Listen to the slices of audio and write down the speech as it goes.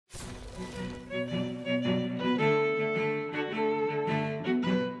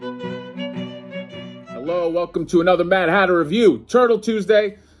Hello, welcome to another Mad Hatter review. Turtle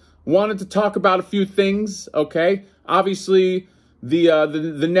Tuesday. Wanted to talk about a few things, okay? Obviously, the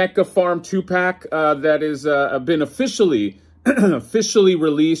NECA Farm 2-pack that has been officially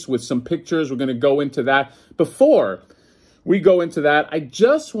released with some pictures. We're going to go into that. Before we go into that, I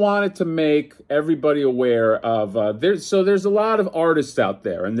just wanted to make everybody aware of there's a lot of artists out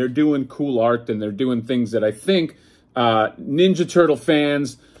there, and they're doing cool art, and they're doing things that I think Ninja Turtle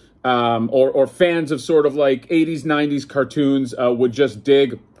fans or fans of sort of like 80s, 90s cartoons would just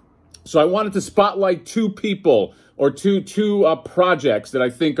dig. So I wanted to spotlight two people or two projects that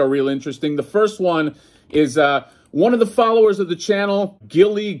I think are real interesting. The first one is one of the followers of the channel,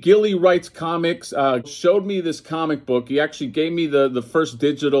 Gilly Writes Comics, showed me this comic book. He actually gave me the first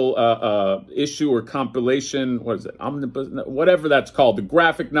digital issue or compilation. What is it? Whatever that's called. The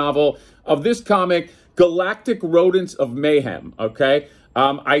graphic novel of this comic, Galactic Rodents of Mayhem, okay?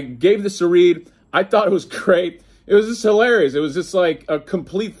 I gave this a read. I thought it was great. It was just hilarious. It was just like a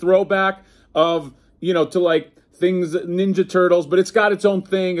complete throwback of, you know, to like things, Ninja Turtles, but it's got its own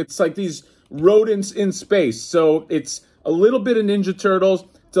thing. It's like these rodents in space. So it's a little bit of Ninja Turtles.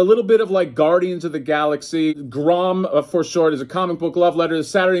 It's a little bit of like Guardians of the Galaxy. Grom, for short, is a comic book love letter. The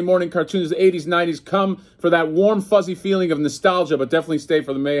Saturday morning cartoons of the 80s, 90s come for that warm, fuzzy feeling of nostalgia, but definitely stay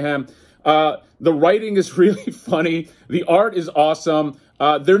for the mayhem. The writing is really funny. The art is awesome.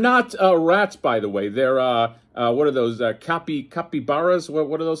 They're not rats, by the way. They're, what are those, capybaras?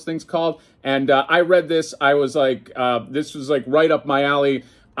 What are those things called? And I read this. I was like, this was like right up my alley.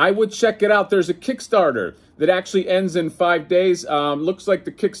 I would check it out. There's a Kickstarter that actually ends in 5 days. Looks like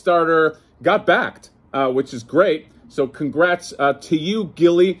the Kickstarter got backed, which is great. So congrats to you,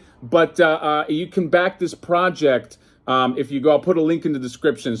 Gilly. But you can back this project if you go. I'll put a link in the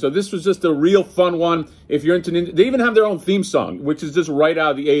description. So this was just a real fun one. If you're into Ninja, they even have their own theme song, which is just right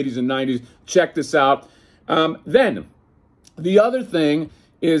out of the 80s and 90s. Check this out. Then the other thing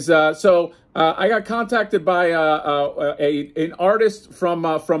is, I got contacted by an artist from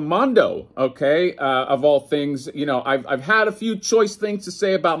Mondo, okay, of all things. You know, I've had a few choice things to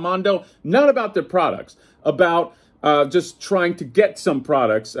say about Mondo, not about their products, about just trying to get some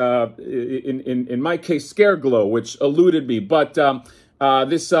products, in my case, Scareglow, which eluded me. But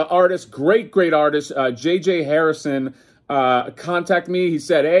this artist, great artist, JJ Harrison, contacted me. He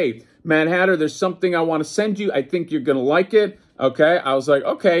said, "Hey, Mad Hatter, there's something I want to send you. I think you're going to like it." Okay. I was like,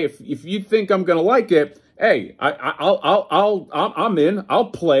 okay, if you think I'm going to like it, hey, I'm in,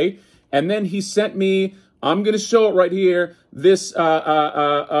 I'll play. And then he sent me, I'm going to show it right here, this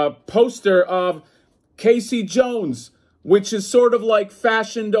poster of Casey Jones, which is sort of like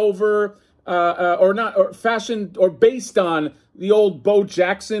fashioned over, fashioned or based on the old Bo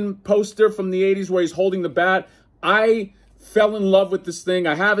Jackson poster from the 80s where he's holding the bat. I fell in love with this thing.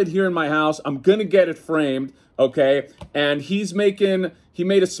 I have it here in my house. I'm going to get it framed, okay? And he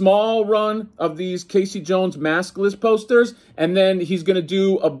made a small run of these Casey Jones maskless posters, and then he's going to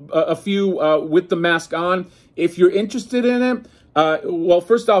do a few with the mask on. If you're interested in it, well,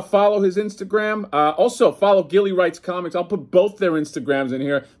 first I'll follow his Instagram. Also, follow Gilly Writes Comics. I'll put both their Instagrams in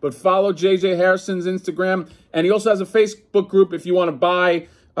here, but follow JJ Harrison's Instagram. And he also has a Facebook group if you want to buy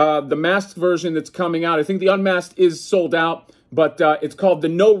the masked version that's coming out. I think the unmasked is sold out, but it's called the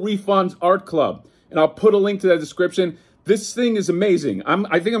No Refunds Art Club. And I'll put a link to that description. This thing is amazing.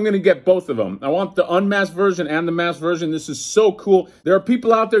 I think I'm going to get both of them. I want the unmasked version and the masked version. This is so cool. There are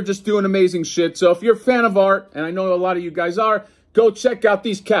people out there just doing amazing shit. So if you're a fan of art, and I know a lot of you guys are, go check out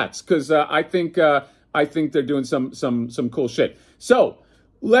these cats, because I think they're doing some cool shit. So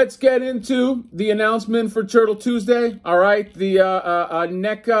let's get into the announcement for Turtle Tuesday. All right, the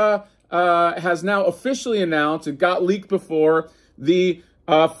NECA has now officially announced. It got leaked before the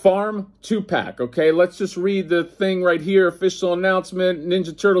Farm 2-pack. Okay, let's just read the thing right here. Official announcement: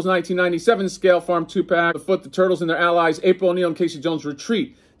 Ninja Turtles 1997 scale Farm 2-pack. Afoot, the Turtles and their allies April O'Neil and Casey Jones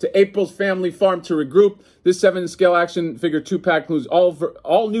retreat to April's family farm to regroup. This 7-scale action figure 2-pack includes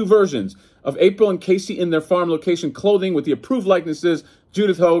all new versions of April and Casey in their farm location clothing with the approved likenesses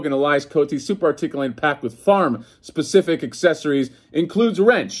Judith Hogue and Elias Cote. Super articulated, packed with farm-specific accessories. Includes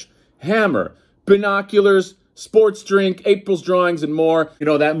wrench, hammer, binoculars, sports drink, April's drawings, and more. You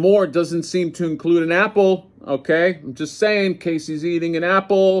know, that more doesn't seem to include an apple, okay? I'm just saying, Casey's eating an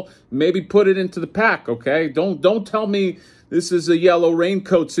apple. Maybe put it into the pack, okay? Don't tell me this is a yellow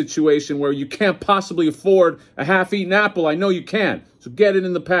raincoat situation where you can't possibly afford a half-eaten apple. I know you can. So get it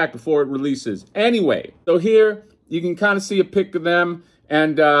in the pack before it releases. Anyway, so here you can kind of see a pic of them.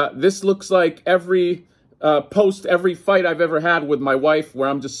 And this looks like every post every fight I've ever had with my wife, where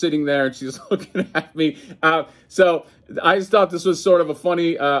I'm just sitting there and she's looking at me. So I just thought this was sort of a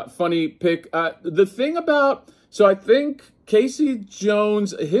funny pick. The thing about, so I think Casey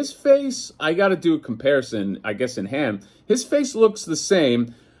Jones, his face, I got to do a comparison, I guess, in hand. His face looks the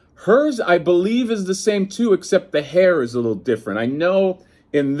same. Hers, I believe, is the same too, except the hair is a little different. I know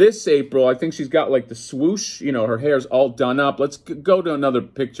in this April, I think she's got like the swoosh, you know, her hair's all done up. Let's go to another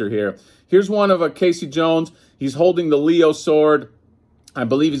picture here. Here's one of Casey Jones. He's holding the Leo sword. I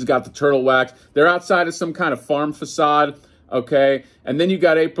believe he's got the turtle wax. They're outside of some kind of farm facade, okay? And then you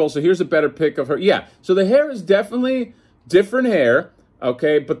got April, so here's a better pic of her. Yeah, so the hair is definitely different hair,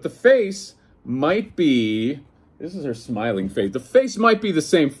 okay? But the face might be, this is her smiling face. The face might be the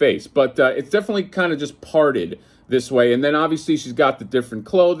same face, but it's definitely kind of just parted this way. And then obviously she's got the different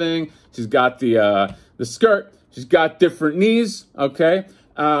clothing. She's got the skirt. She's got different knees, okay?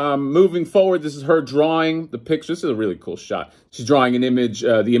 Moving forward, this is her drawing the picture. This is a really cool shot. She's drawing an image,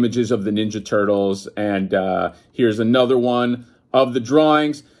 the images of the Ninja Turtles. And here's another one of the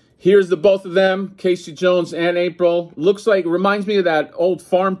drawings. Here's the both of them, Casey Jones and April. Looks like, reminds me of that old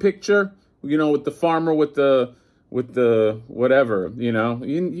farm picture, you know, with the farmer with the whatever, you know,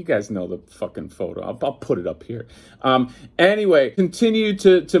 you guys know the fucking photo. I'll put it up here. Anyway, continue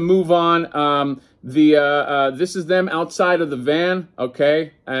to move on. This is them outside of the van,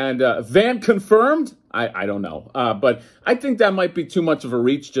 okay? And van confirmed? I don't know. But I think that might be too much of a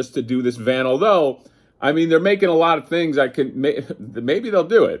reach just to do this van. Although, I mean, they're making a lot of things. Maybe they'll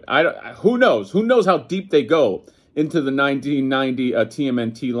do it. Who knows? Who knows how deep they go into the 1990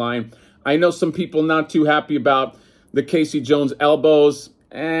 TMNT line? I know some people not too happy about the Casey Jones elbows,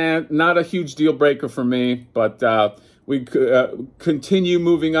 and not a huge deal breaker for me, but we continue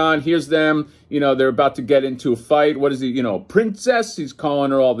moving on. Here's them, you know, they're about to get into a fight. What is he, you know, princess? He's calling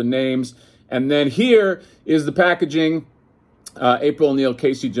her all the names. And then here is the packaging, April O'Neil,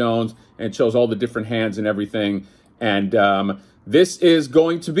 Casey Jones, and it shows all the different hands and everything. And this is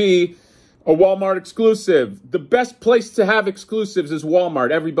going to be a Walmart exclusive. The best place to have exclusives is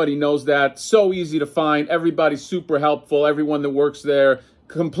Walmart. Everybody knows that. So easy to find. Everybody's super helpful. Everyone that works there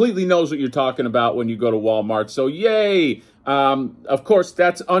completely knows what you're talking about when you go to Walmart. So yay. Of course,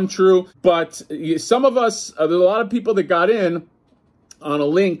 that's untrue. But some of us, there's a lot of people that got in on a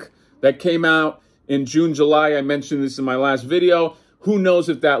link that came out in June, July. I mentioned this in my last video. Who knows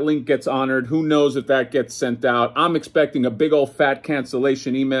if that link gets honored? Who knows if that gets sent out? I'm expecting a big old fat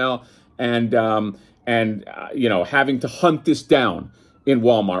cancellation email. And you know, having to hunt this down in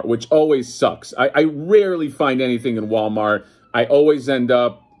Walmart, which always sucks. I rarely find anything in Walmart. I always end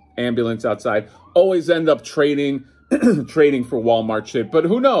up, ambulance outside, always end up trading for Walmart shit. But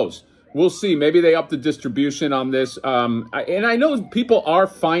who knows? We'll see. Maybe they up the distribution on this. And I know people are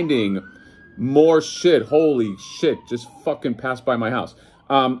finding more shit. Holy shit, just fucking passed by my house.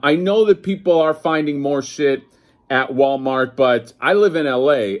 I know that people are finding more shit at Walmart, but I live in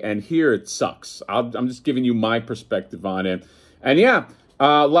LA, and here it sucks. I'm just giving you my perspective on it. And yeah,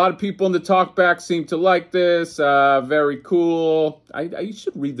 a lot of people in the talkback seem to like this. Very cool. I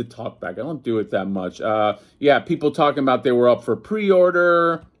should read the talkback. I don't do it that much. Yeah, people talking about they were up for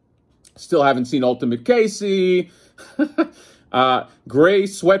pre-order. Still haven't seen Ultimate Casey. Gray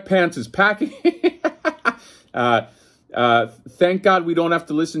sweatpants is packing. Thank God we don't have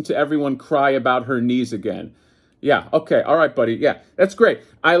to listen to everyone cry about her knees again. Yeah, okay, all right, buddy. Yeah, that's great.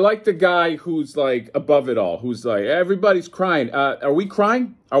 I like the guy who's, like, above it all, who's like, everybody's crying. Are we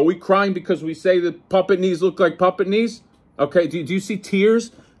crying? Are we crying because we say that puppet knees look like puppet knees? Okay, do you see tears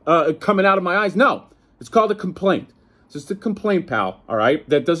coming out of my eyes? No, it's called a complaint. It's just a complaint, pal, all right?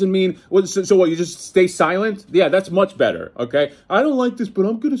 That doesn't mean, well, so what, you just stay silent? Yeah, that's much better, okay? I don't like this, but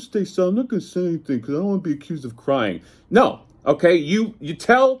I'm going to stay silent. I'm not going to say anything because I don't want to be accused of crying. No, okay, you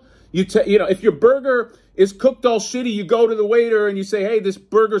know, if your burger is cooked all shitty, you go to the waiter and you say, hey, this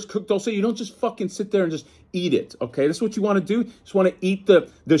burger's cooked all shitty. You don't just fucking sit there and just eat it, okay? That's what you want to do? You just want to eat the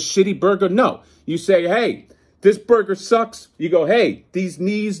shitty burger? No. You say, hey, this burger sucks. You go, hey, these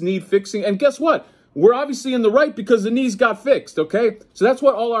knees need fixing. And guess what? We're obviously in the right because the knees got fixed, okay? So that's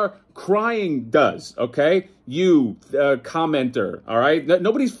what all our crying does, okay? You, commenter, all right?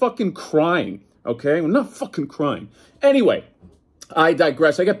 Nobody's fucking crying, okay? We're not fucking crying. Anyway, I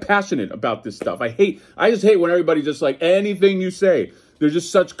digress. I get passionate about this stuff. I just hate when everybody just like anything you say. They're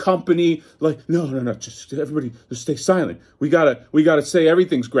just such company. Like, no, just everybody just stay silent. We gotta say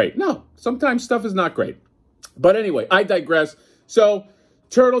everything's great. No, sometimes stuff is not great. But anyway, I digress. So,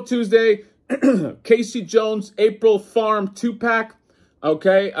 Turtle Tuesday, Casey Jones, April Farm 2-pack.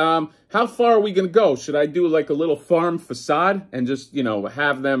 Okay, how far are we going to go? Should I do like a little farm facade and just, you know,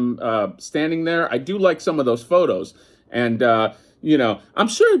 have them standing there? I do like some of those photos. And, you know, I'm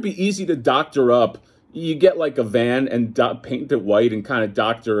sure it'd be easy to doctor up. You get like a van and paint it white and kind of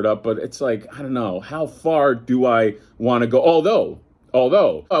doctor it up. But it's like, I don't know, how far do I want to go?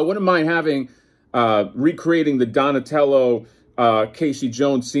 Although, I wouldn't mind having, recreating the Donatello Casey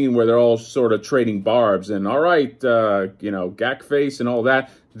Jones scene where they're all sort of trading barbs and all right, you know, gack face and all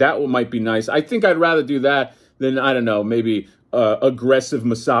that. That might be nice. I think I'd rather do that than, I don't know, maybe aggressive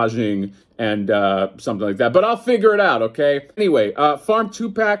massaging and something like that. But I'll figure it out, okay? Anyway, Farm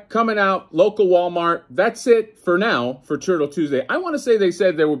 2-pack coming out, local Walmart. That's it for now for Turtle Tuesday. I want to say they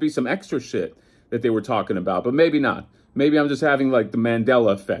said there would be some extra shit that they were talking about, but maybe not. Maybe I'm just having like the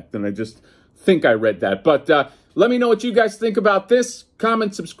Mandela effect and I just think I read that. But let me know what you guys think about this.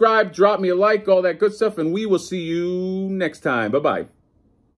 Comment, subscribe, drop me a like, all that good stuff, and we will see you next time. Bye-bye.